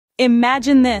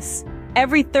Imagine this.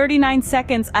 Every 39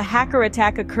 seconds, a hacker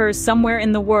attack occurs somewhere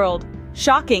in the world.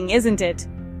 Shocking, isn't it?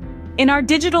 In our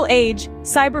digital age,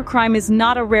 cybercrime is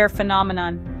not a rare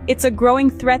phenomenon. It's a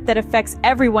growing threat that affects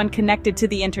everyone connected to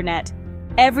the internet.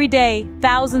 Every day,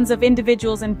 thousands of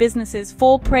individuals and businesses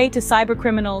fall prey to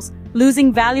cybercriminals,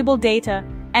 losing valuable data,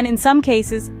 and in some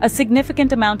cases, a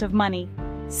significant amount of money.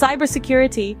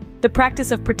 Cybersecurity, the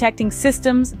practice of protecting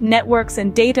systems, networks,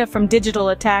 and data from digital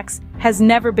attacks, has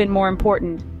never been more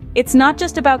important. It's not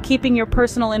just about keeping your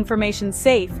personal information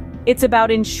safe, it's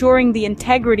about ensuring the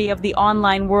integrity of the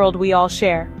online world we all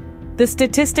share. The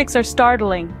statistics are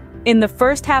startling. In the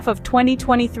first half of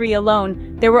 2023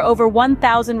 alone, there were over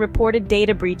 1,000 reported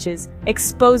data breaches,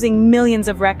 exposing millions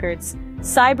of records.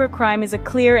 Cybercrime is a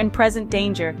clear and present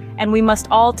danger, and we must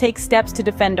all take steps to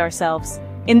defend ourselves.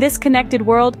 In this connected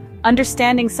world,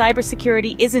 understanding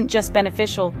cybersecurity isn't just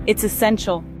beneficial, it's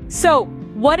essential. So,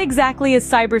 what exactly is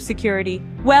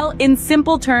cybersecurity? Well, in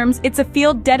simple terms, it's a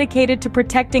field dedicated to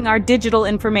protecting our digital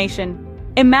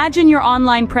information. Imagine your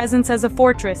online presence as a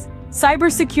fortress.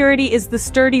 Cybersecurity is the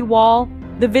sturdy wall,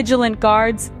 the vigilant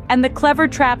guards, and the clever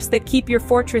traps that keep your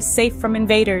fortress safe from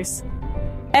invaders.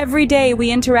 Every day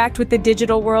we interact with the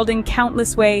digital world in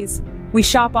countless ways. We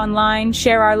shop online,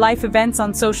 share our life events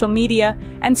on social media,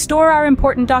 and store our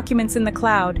important documents in the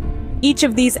cloud. Each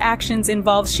of these actions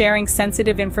involves sharing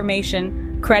sensitive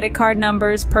information, credit card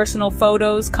numbers, personal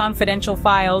photos, confidential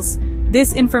files.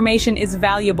 This information is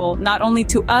valuable not only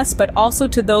to us but also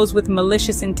to those with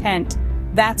malicious intent.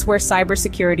 That's where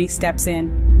cybersecurity steps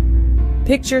in.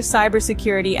 Picture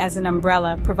cybersecurity as an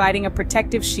umbrella, providing a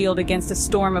protective shield against a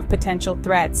storm of potential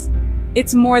threats.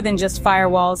 It's more than just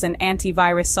firewalls and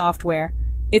antivirus software.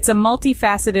 It's a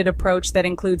multifaceted approach that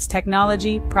includes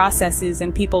technology, processes,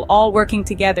 and people all working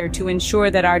together to ensure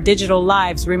that our digital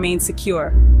lives remain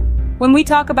secure. When we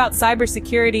talk about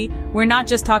cybersecurity, we're not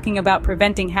just talking about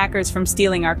preventing hackers from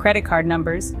stealing our credit card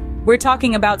numbers. We're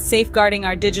talking about safeguarding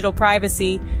our digital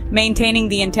privacy, maintaining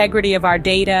the integrity of our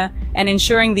data, and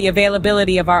ensuring the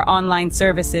availability of our online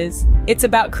services. It's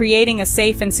about creating a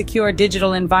safe and secure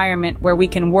digital environment where we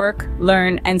can work,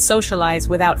 learn, and socialize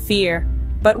without fear.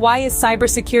 But why is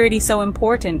cybersecurity so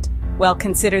important? Well,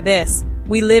 consider this.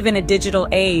 We live in a digital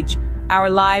age. Our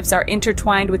lives are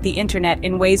intertwined with the internet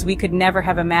in ways we could never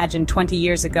have imagined 20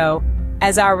 years ago.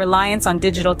 As our reliance on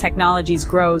digital technologies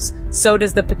grows, so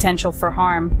does the potential for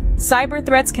harm. Cyber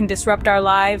threats can disrupt our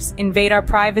lives, invade our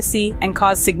privacy, and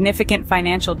cause significant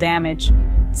financial damage.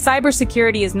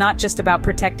 Cybersecurity is not just about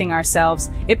protecting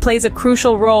ourselves. It plays a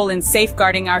crucial role in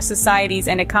safeguarding our societies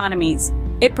and economies.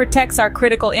 It protects our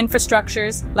critical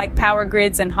infrastructures, like power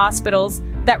grids and hospitals,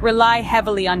 that rely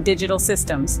heavily on digital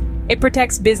systems. It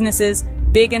protects businesses,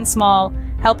 big and small,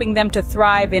 helping them to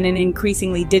thrive in an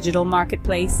increasingly digital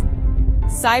marketplace.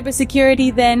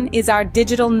 Cybersecurity, then, is our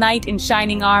digital knight in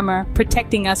shining armor,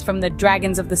 protecting us from the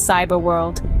dragons of the cyber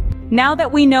world. Now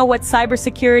that we know what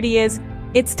cybersecurity is,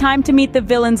 it's time to meet the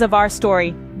villains of our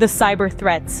story, the cyber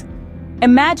threats.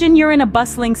 Imagine you're in a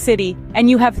bustling city, and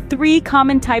you have 3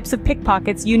 common types of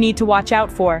pickpockets you need to watch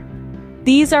out for.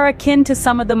 These are akin to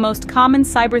some of the most common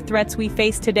cyber threats we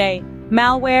face today: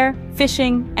 malware,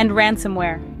 phishing, and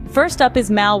ransomware. First up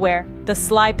is malware, the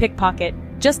sly pickpocket.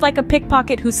 Just like a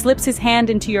pickpocket who slips his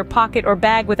hand into your pocket or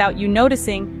bag without you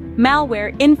noticing,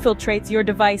 malware infiltrates your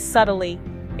device subtly.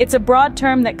 It's a broad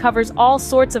term that covers all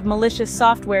sorts of malicious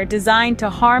software designed to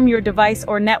harm your device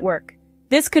or network.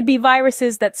 This could be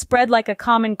viruses that spread like a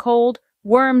common cold,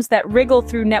 worms that wriggle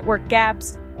through network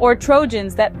gaps, or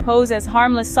Trojans that pose as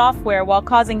harmless software while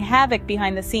causing havoc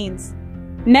behind the scenes.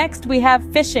 Next, we have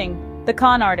phishing, the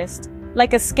con artist.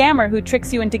 Like a scammer who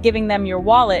tricks you into giving them your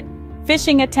wallet,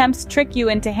 phishing attempts trick you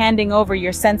into handing over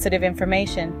your sensitive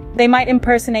information. They might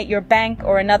impersonate your bank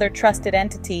or another trusted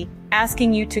entity,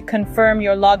 asking you to confirm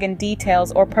your login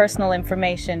details or personal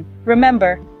information.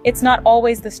 Remember, it's not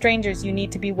always the strangers you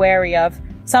need to be wary of.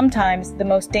 Sometimes, the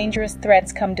most dangerous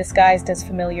threats come disguised as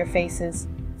familiar faces.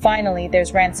 Finally,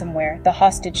 there's ransomware, the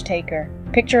hostage taker.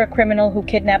 Picture a criminal who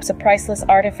kidnaps a priceless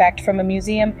artifact from a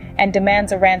museum and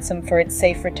demands a ransom for its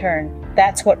safe return.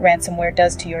 That's what ransomware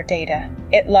does to your data.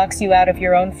 It locks you out of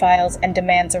your own files and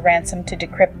demands a ransom to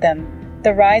decrypt them.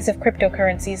 The rise of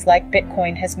cryptocurrencies like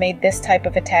Bitcoin has made this type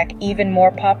of attack even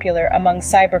more popular among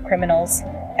cybercriminals,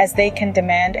 as they can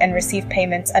demand and receive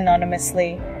payments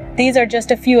anonymously. These are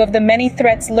just a few of the many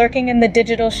threats lurking in the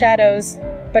digital shadows.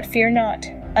 But fear not.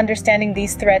 Understanding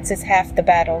these threats is half the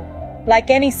battle.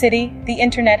 Like any city, the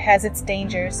internet has its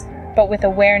dangers, but with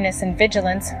awareness and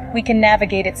vigilance, we can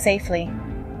navigate it safely.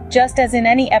 Just as in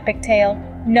any epic tale,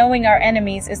 knowing our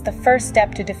enemies is the first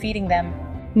step to defeating them.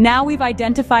 Now we've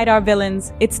identified our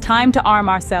villains, it's time to arm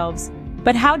ourselves.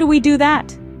 But how do we do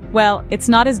that? Well, it's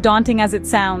not as daunting as it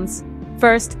sounds.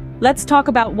 First, let's talk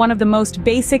about one of the most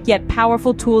basic yet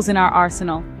powerful tools in our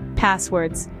arsenal: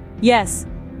 passwords. Yes,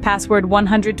 password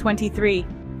 123,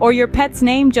 or your pet's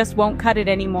name just won't cut it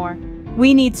anymore.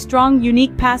 We need strong,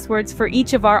 unique passwords for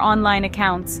each of our online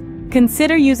accounts.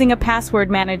 Consider using a password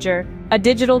manager, a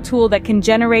digital tool that can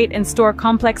generate and store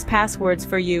complex passwords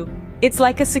for you. It's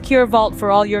like a secure vault for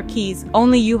all your keys,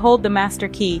 only you hold the master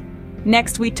key.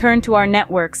 Next, we turn to our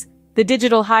networks, the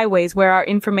digital highways where our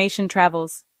information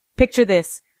travels. Picture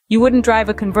this. You wouldn't drive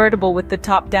a convertible with the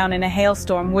top down in a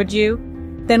hailstorm, would you?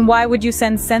 Then why would you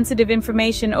send sensitive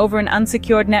information over an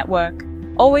unsecured network?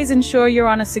 Always ensure you're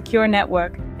on a secure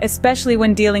network, especially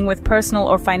when dealing with personal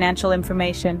or financial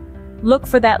information. Look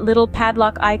for that little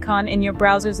padlock icon in your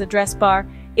browser's address bar.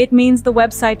 It means the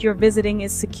website you're visiting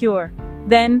is secure.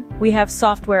 Then, we have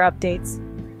software updates.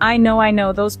 I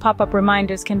know, those pop-up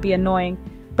reminders can be annoying,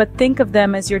 but think of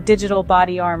them as your digital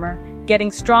body armor,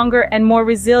 getting stronger and more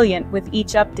resilient with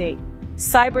each update.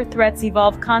 Cyber threats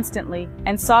evolve constantly,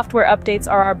 and software updates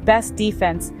are our best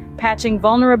defense, patching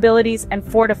vulnerabilities and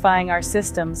fortifying our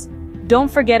systems.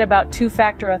 Don't forget about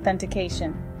two-factor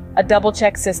authentication, a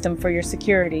double-check system for your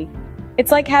security.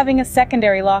 It's like having a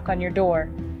secondary lock on your door.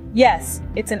 Yes,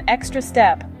 it's an extra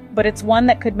step, but it's one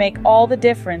that could make all the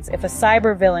difference if a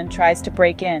cyber villain tries to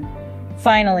break in.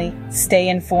 Finally, stay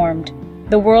informed.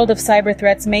 The world of cyber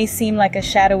threats may seem like a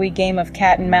shadowy game of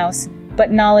cat and mouse,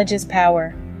 but knowledge is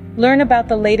power. Learn about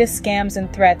the latest scams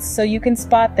and threats so you can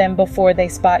spot them before they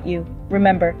spot you.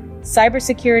 Remember,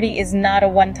 cybersecurity is not a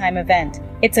one-time event.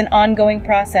 It's an ongoing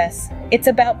process. It's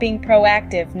about being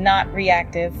proactive, not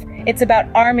reactive. It's about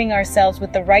arming ourselves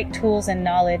with the right tools and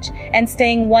knowledge, and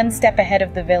staying one step ahead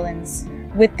of the villains.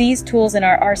 With these tools in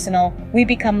our arsenal, we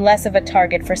become less of a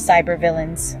target for cyber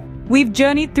villains. We've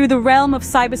journeyed through the realm of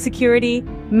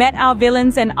cybersecurity, met our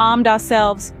villains and armed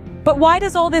ourselves. But why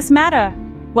does all this matter?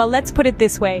 Well, let's put it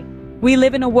this way. We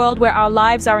live in a world where our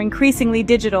lives are increasingly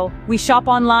digital. We shop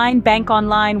online, bank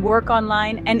online, work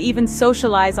online, and even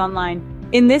socialize online.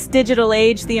 In this digital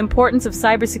age, the importance of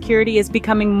cybersecurity is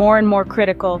becoming more and more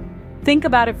critical. Think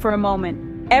about it for a moment.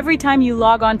 Every time you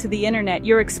log onto the internet,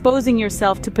 you're exposing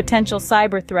yourself to potential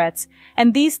cyber threats.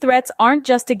 And these threats aren't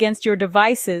just against your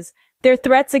devices. They're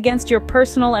threats against your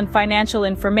personal and financial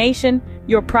information,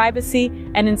 your privacy,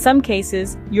 and in some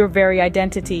cases, your very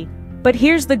identity. But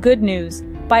here's the good news.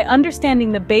 By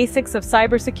understanding the basics of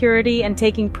cybersecurity and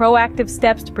taking proactive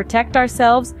steps to protect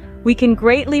ourselves, we can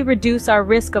greatly reduce our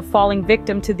risk of falling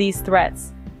victim to these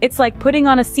threats. It's like putting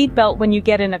on a seatbelt when you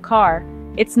get in a car.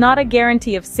 It's not a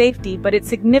guarantee of safety, but it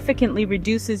significantly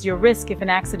reduces your risk if an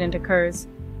accident occurs.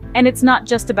 And it's not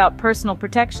just about personal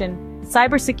protection.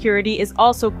 Cybersecurity is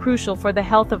also crucial for the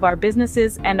health of our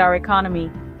businesses and our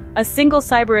economy. A single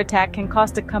cyber attack can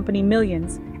cost a company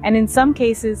millions, and in some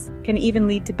cases, can even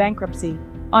lead to bankruptcy.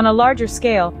 On a larger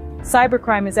scale,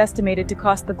 cybercrime is estimated to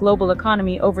cost the global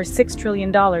economy over $6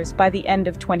 trillion by the end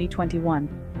of 2021.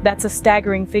 That's a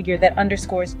staggering figure that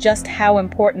underscores just how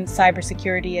important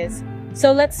cybersecurity is.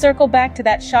 So let's circle back to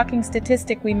that shocking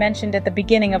statistic we mentioned at the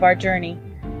beginning of our journey.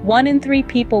 1 in 3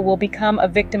 people will become a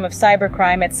victim of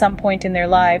cybercrime at some point in their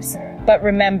lives. But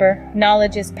remember,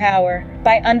 knowledge is power.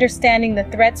 By understanding the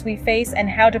threats we face and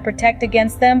how to protect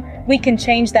against them, we can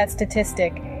change that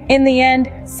statistic. In the end,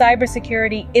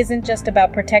 cybersecurity isn't just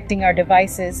about protecting our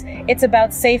devices, it's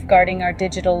about safeguarding our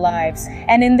digital lives.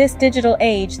 And in this digital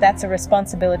age, that's a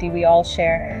responsibility we all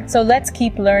share. So let's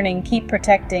keep learning, keep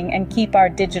protecting, and keep our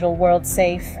digital world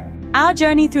safe. Our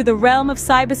journey through the realm of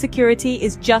cybersecurity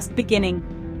is just beginning.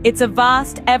 It's a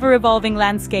vast, ever-evolving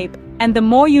landscape, and the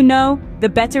more you know, the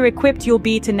better equipped you'll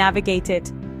be to navigate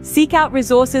it. Seek out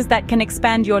resources that can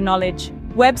expand your knowledge.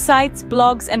 Websites,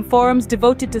 blogs, and forums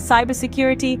devoted to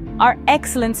cybersecurity are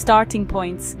excellent starting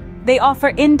points. They offer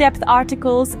in-depth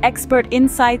articles, expert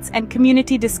insights, and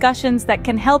community discussions that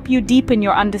can help you deepen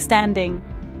your understanding.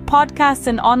 Podcasts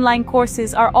and online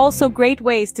courses are also great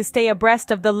ways to stay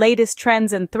abreast of the latest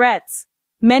trends and threats.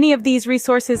 Many of these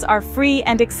resources are free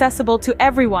and accessible to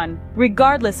everyone,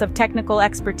 regardless of technical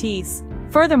expertise.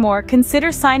 Furthermore,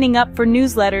 consider signing up for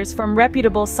newsletters from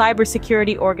reputable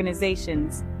cybersecurity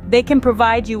organizations. They can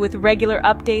provide you with regular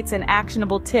updates and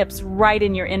actionable tips right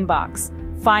in your inbox.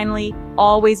 Finally,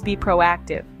 always be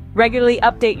proactive. Regularly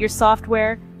update your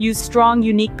software, use strong,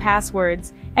 unique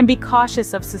passwords, and be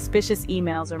cautious of suspicious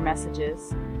emails or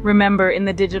messages. Remember, in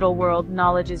the digital world,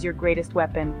 knowledge is your greatest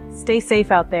weapon. Stay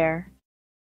safe out there.